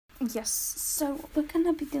Yes, so what we're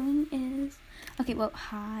gonna be doing is, okay, well,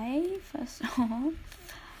 hi, first off,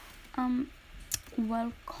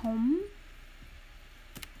 welcome,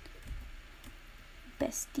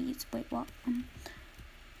 besties, wait, what,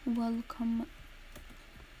 welcome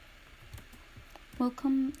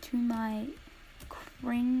to my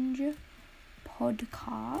cringe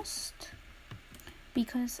podcast,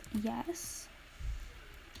 because, yes,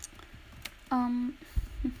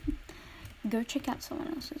 go check out someone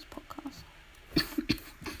else's podcast.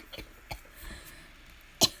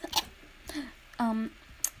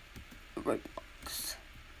 Roblox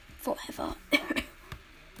forever.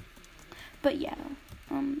 But yeah,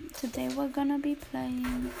 today we're gonna be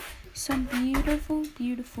playing some beautiful,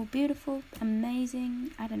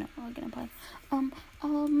 amazing, I don't know what we're gonna play.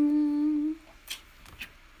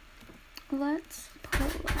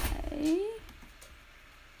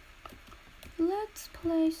 Let's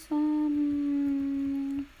play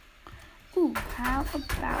some, how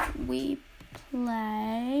about we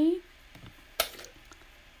play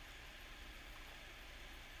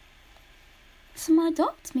some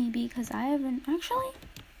Adopt Me, because I haven't actually.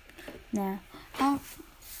 Nah.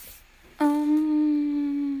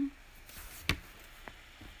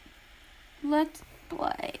 Let's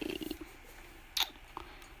play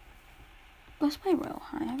Royal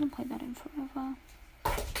High. I haven't played that in forever.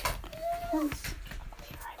 I'll be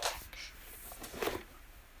right back.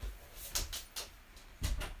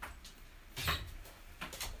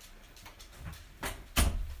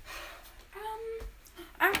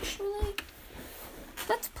 Actually,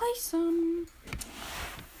 let's play some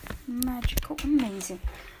magical, amazing,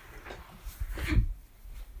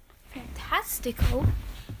 fantastical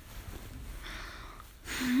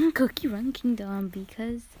Cookie Run Kingdom,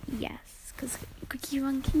 because Cookie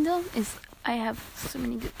Run Kingdom is, I have so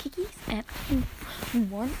many good cookies and I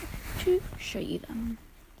want to show you them.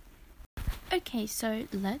 Okay, so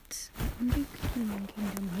let's do Cookie Run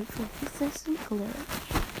Kingdom. Hopefully this doesn't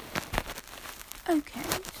glitch. Okay,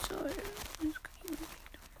 so there's Cookie Run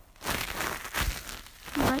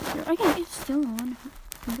Kingdom right here. Okay, it's still on.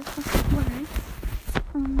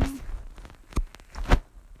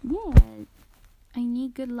 Yeah, I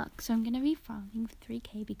need good luck, so I'm gonna be farming for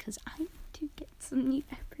 3k because I need to get some new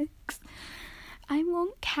epics. I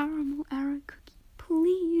want caramel arrow cookie,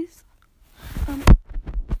 please.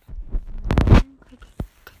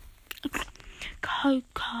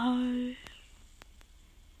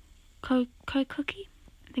 Cocoa cookie?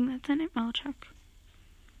 I think that's in it. I'll check.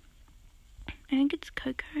 I think it's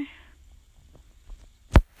cocoa.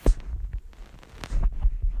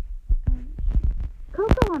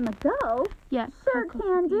 Cocoa on the go? Yeah. Sure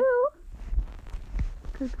can do.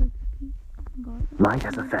 Cocoa cookie. Oh my god. Light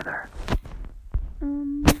as a feather.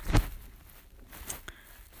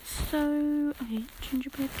 So, okay,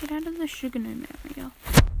 Gingerbread, get out of the sugar gnome area.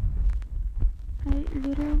 I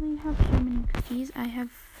literally have so many cookies. I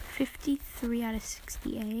have 53 out of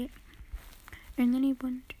 68. I only need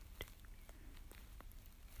one.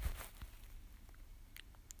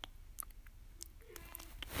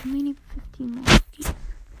 I only need 15 more cookies.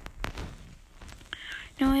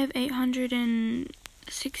 Now I have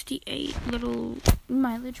 868 little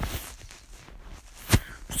mileage.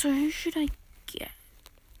 So who should I get?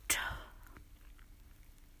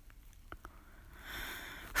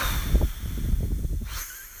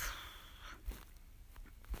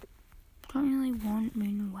 Don't really want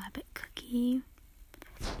Moon Rabbit cookie.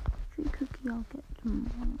 Free cookie I'll get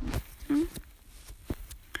tomorrow.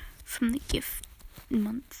 From the gift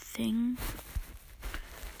month thing.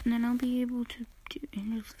 And then I'll be able to do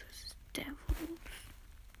Angels vs. Devils.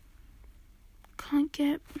 Can't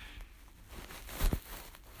get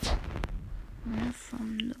one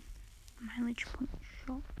from the mileage point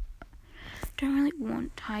shop. Don't really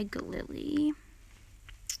want Tiger Lily.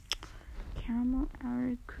 Caramel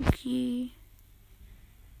arrow cookie.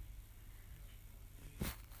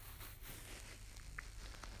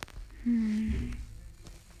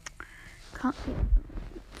 Can't get.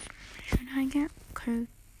 Should I get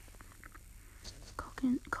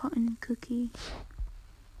cotton cookie?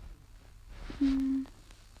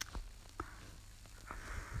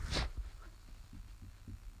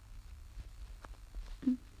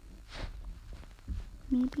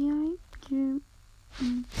 Maybe I do. I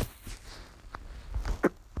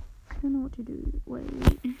don't know what to do.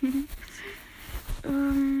 Wait.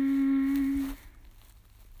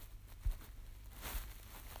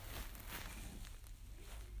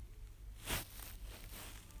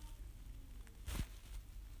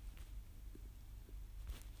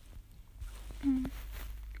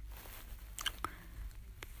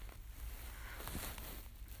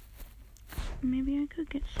 Maybe I could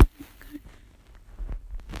get some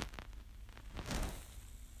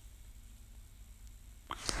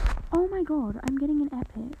god, I'm getting an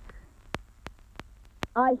epic.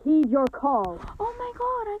 I heed your call. Oh my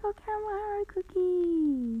god, I got Caramel Arrow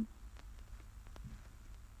Cookie.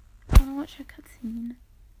 I wanna watch a cutscene.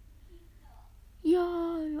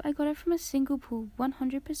 Yo, I got it from a single pool.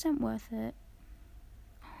 100% worth it.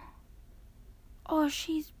 Oh,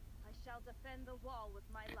 she's... I shall defend the wall with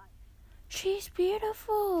my life. She's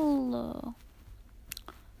beautiful.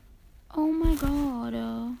 Oh my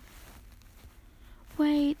god.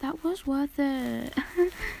 Wait, that was worth it.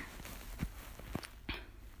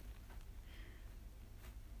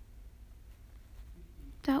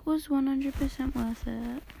 That was 100% worth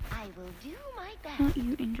it. I will do my best. Not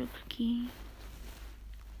you, Angel Cookie.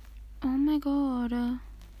 Oh my god.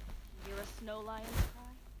 Hear a snow lion's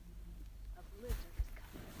cry? A blizzard is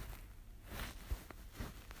coming.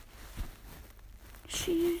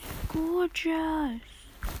 She's gorgeous.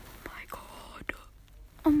 Oh my god.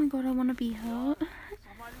 Oh my god, I want to be her.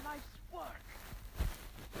 My life's work.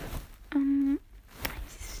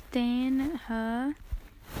 Stan her.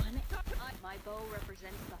 My bow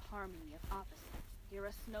represents the harmony of opposites. Hear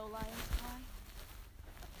a snow lion's cry?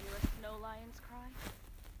 Hear a snow lion's cry?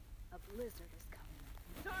 A blizzard is coming.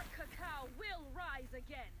 Dark cacao will rise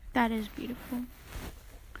again. That is beautiful.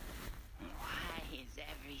 Why is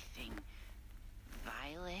everything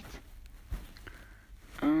violet?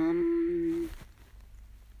 Oh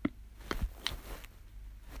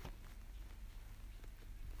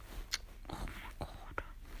my god.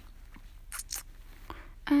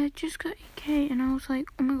 I just got AK and I was like,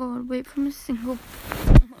 oh my god, wait from a single...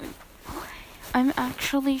 I'm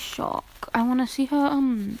actually shocked. I want to see her,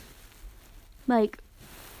 like,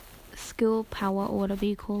 skill, power, or whatever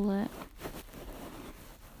you call it.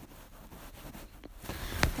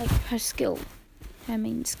 Like, her skill. Her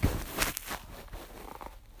main skill.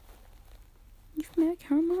 You've met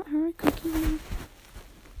Caramel Arrow Cookie.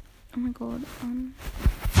 Oh my god,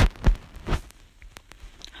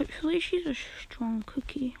 hopefully she's a strong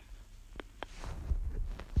cookie.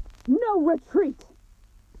 No retreat!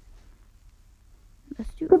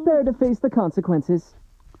 Let's do Prepare to face the consequences.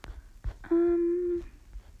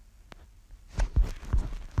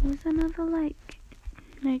 There's another like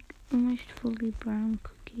almost fully brown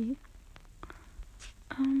cookie.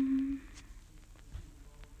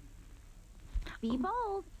 Be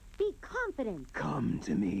bold. Be confident. Come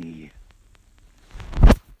to me.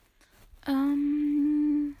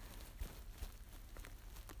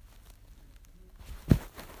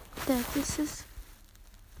 This is...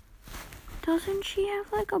 Doesn't she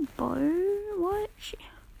have like a bow? What?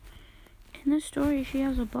 In the story she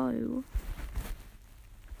has a bow.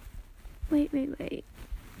 Wait. Hold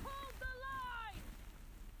the line!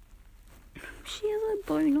 She has a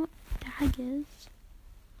bow, not daggers.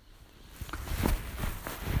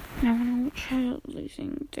 I wanna watch her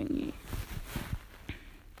losing thingy.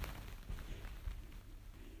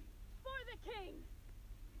 For the king!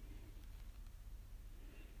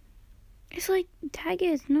 It's like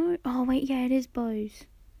daggers, no? Oh wait, yeah, it is bows.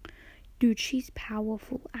 Dude, she's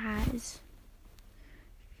powerful as.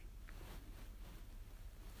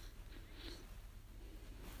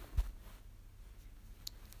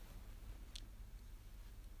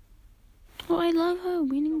 Oh, I love her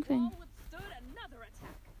winning thing. Wall withstood another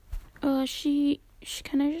attack. She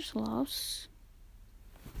kind of just lost.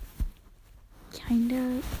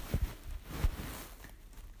 Kinda.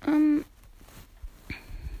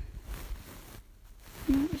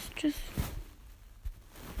 Let's just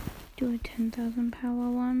do a 10,000 power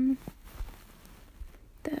one.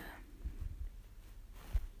 There.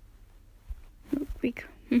 Look, we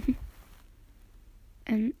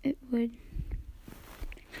and it would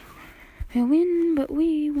win, but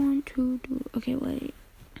we want to do. Okay, wait.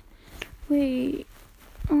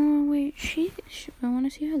 Oh, wait. I want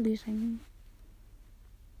to see her losing.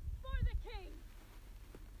 For the king!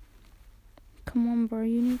 Come on, bro.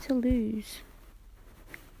 You need to lose.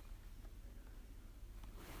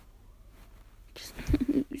 Just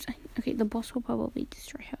losing. Okay, the boss will probably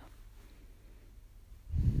destroy her.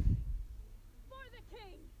 For the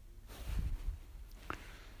king!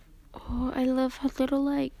 Oh, I love her little,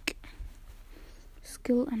 like,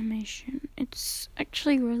 skill animation. It's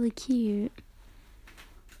actually really cute.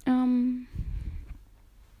 For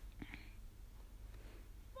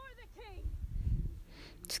the king!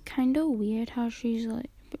 It's kind of weird how she's like,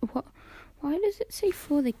 what? Why does it say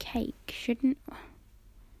for the cake? Shouldn't...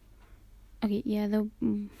 Okay, yeah,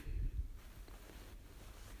 Come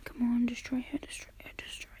on, destroy her.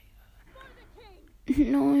 For the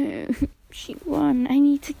king! No, she won. I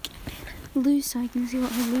need to lose so I can see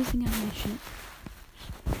what her losing animation is.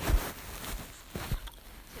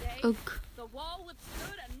 Today, Ugh. the wall all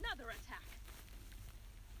withstood another attack.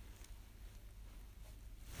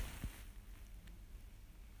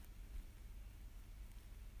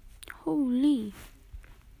 Holy.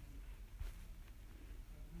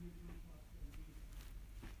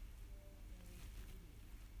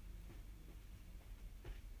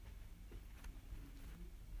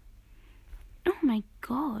 Oh my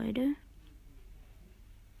god.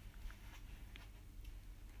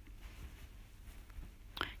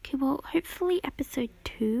 Okay, well, hopefully episode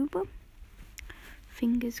 2,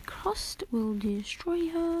 fingers crossed, will destroy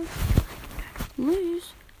her,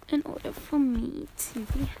 lose, in order for me to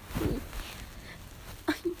be happy.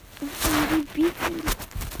 I've already beaten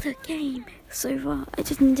the game so far. I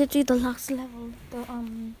just need to do the last level, the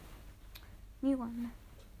new one.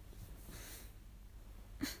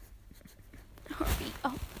 Hurry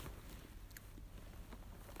up.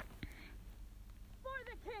 For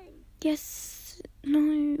the king! Yes,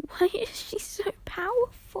 no, why is she so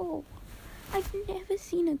powerful? I've never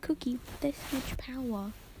seen a cookie with this much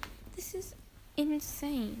power. This is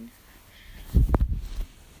insane.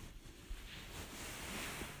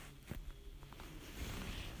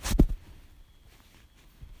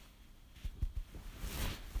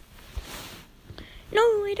 No,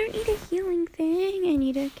 I don't need a healing thing. I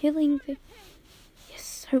need a killing thing.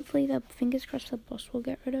 Yes, hopefully the fingers crossed the boss will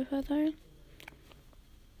get rid of her though.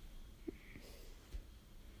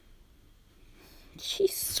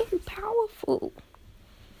 She's so powerful.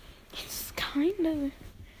 It's kind of...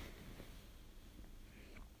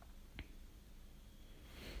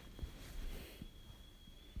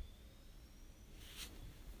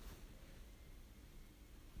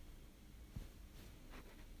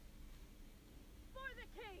 For the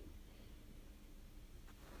king!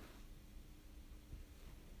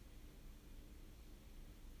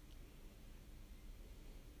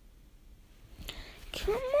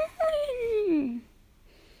 Come on!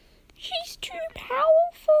 She's too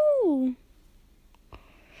powerful!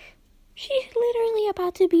 She's literally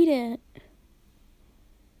about to beat it.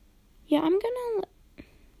 Yeah, I'm gonna...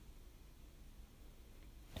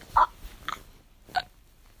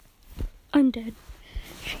 I'm dead.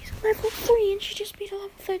 She's level 3 and she just beat a level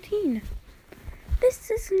 13. This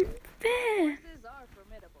isn't fair. Forces are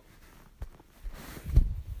formidable.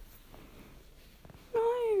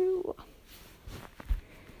 No.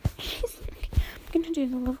 I'm gonna do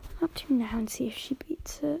the level up to now and see if she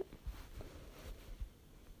beats it.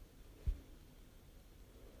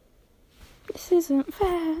 This isn't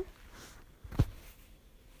fair.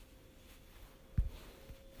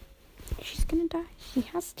 She's gonna die. She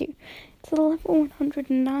has to. It's a level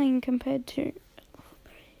 109 compared to...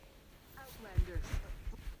 Outlanders.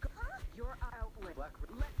 Your outlet.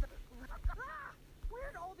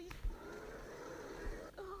 Where'd all these...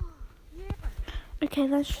 yeah. Okay,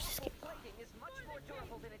 let's just skip. Fighting is much more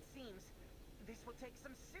durable than it seems. This will take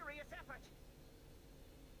some serious effort.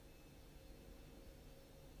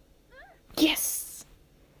 Yes!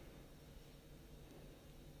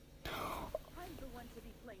 I'm the one to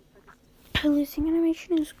be blamed for this. Her losing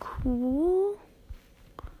animation is cool.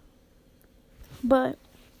 But,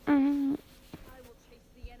 I will chase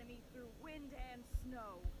the enemy through wind and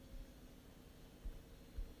snow.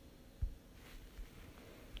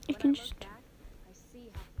 you When can I just... look back, I see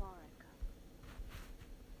how far I've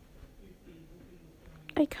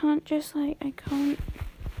come. I can't just like... I can't...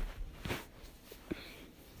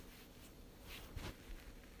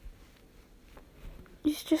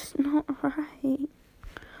 It's just not right.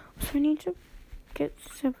 So I need to get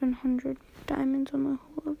 700 diamonds on the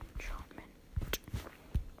Hall of Enchantment.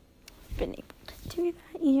 Been able to do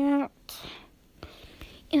that yet.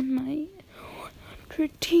 And my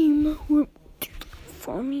 100 team will do that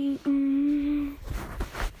for me.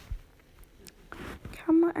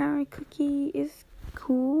 Camera Eye Cookie is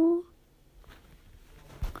cool.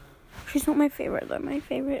 She's not my favorite though. My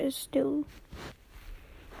favorite is still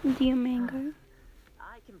Dia Mango.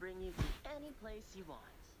 I can bring you to any place you want.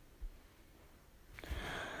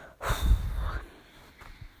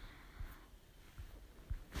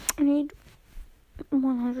 I need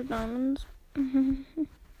 100 diamonds.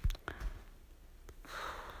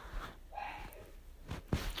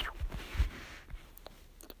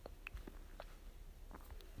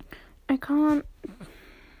 I can't.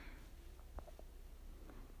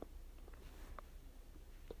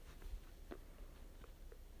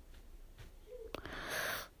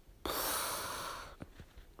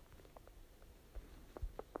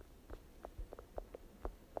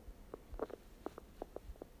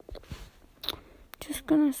 Just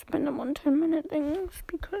gonna spend them on 10-minute things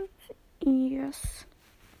because, yes.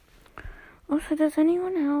 Also, does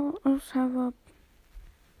anyone else have a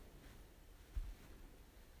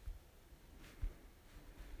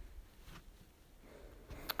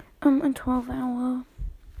a 12-hour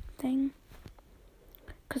thing.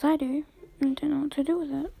 Because I do. I don't know what to do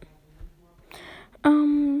with it.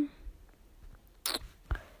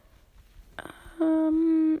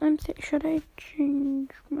 Should I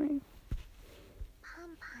change my...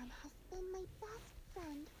 Pom-Pom has been my best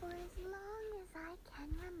friend for as long as I can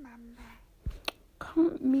remember.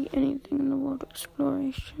 Can't be anything in the world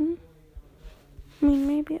exploration. I mean,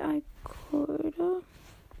 maybe I could.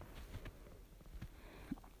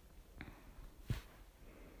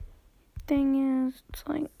 Thing is, it's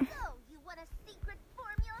like So, you want a secret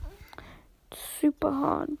formula? super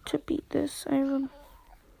hard to beat this.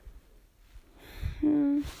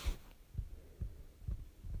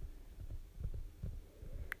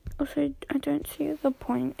 Also, I don't see the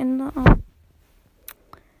point in the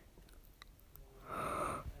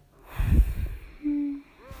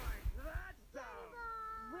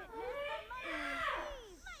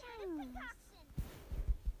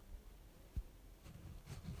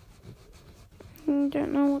I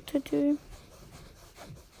don't know what to do.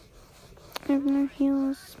 I have no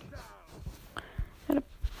healers that are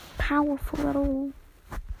powerful at all.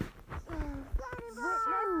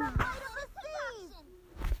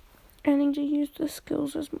 I need to use the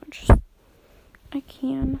skills as much as I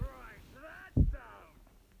can.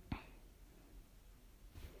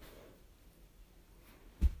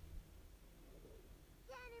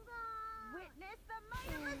 Witness the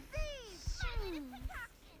might of the seas!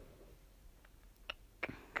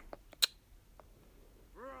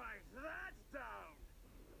 Right, that's down.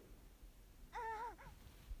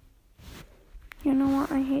 You know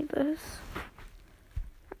what? I hate this.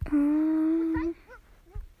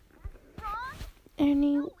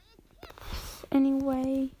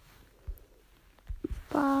 Anyway,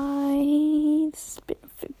 bye. It's been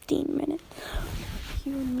 15 minutes.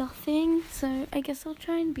 Hear nothing, so I guess I'll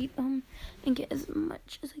try and beat them and get as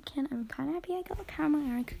much as I can. I'm kind of happy I got a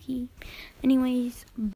caramel cookie. Anyways,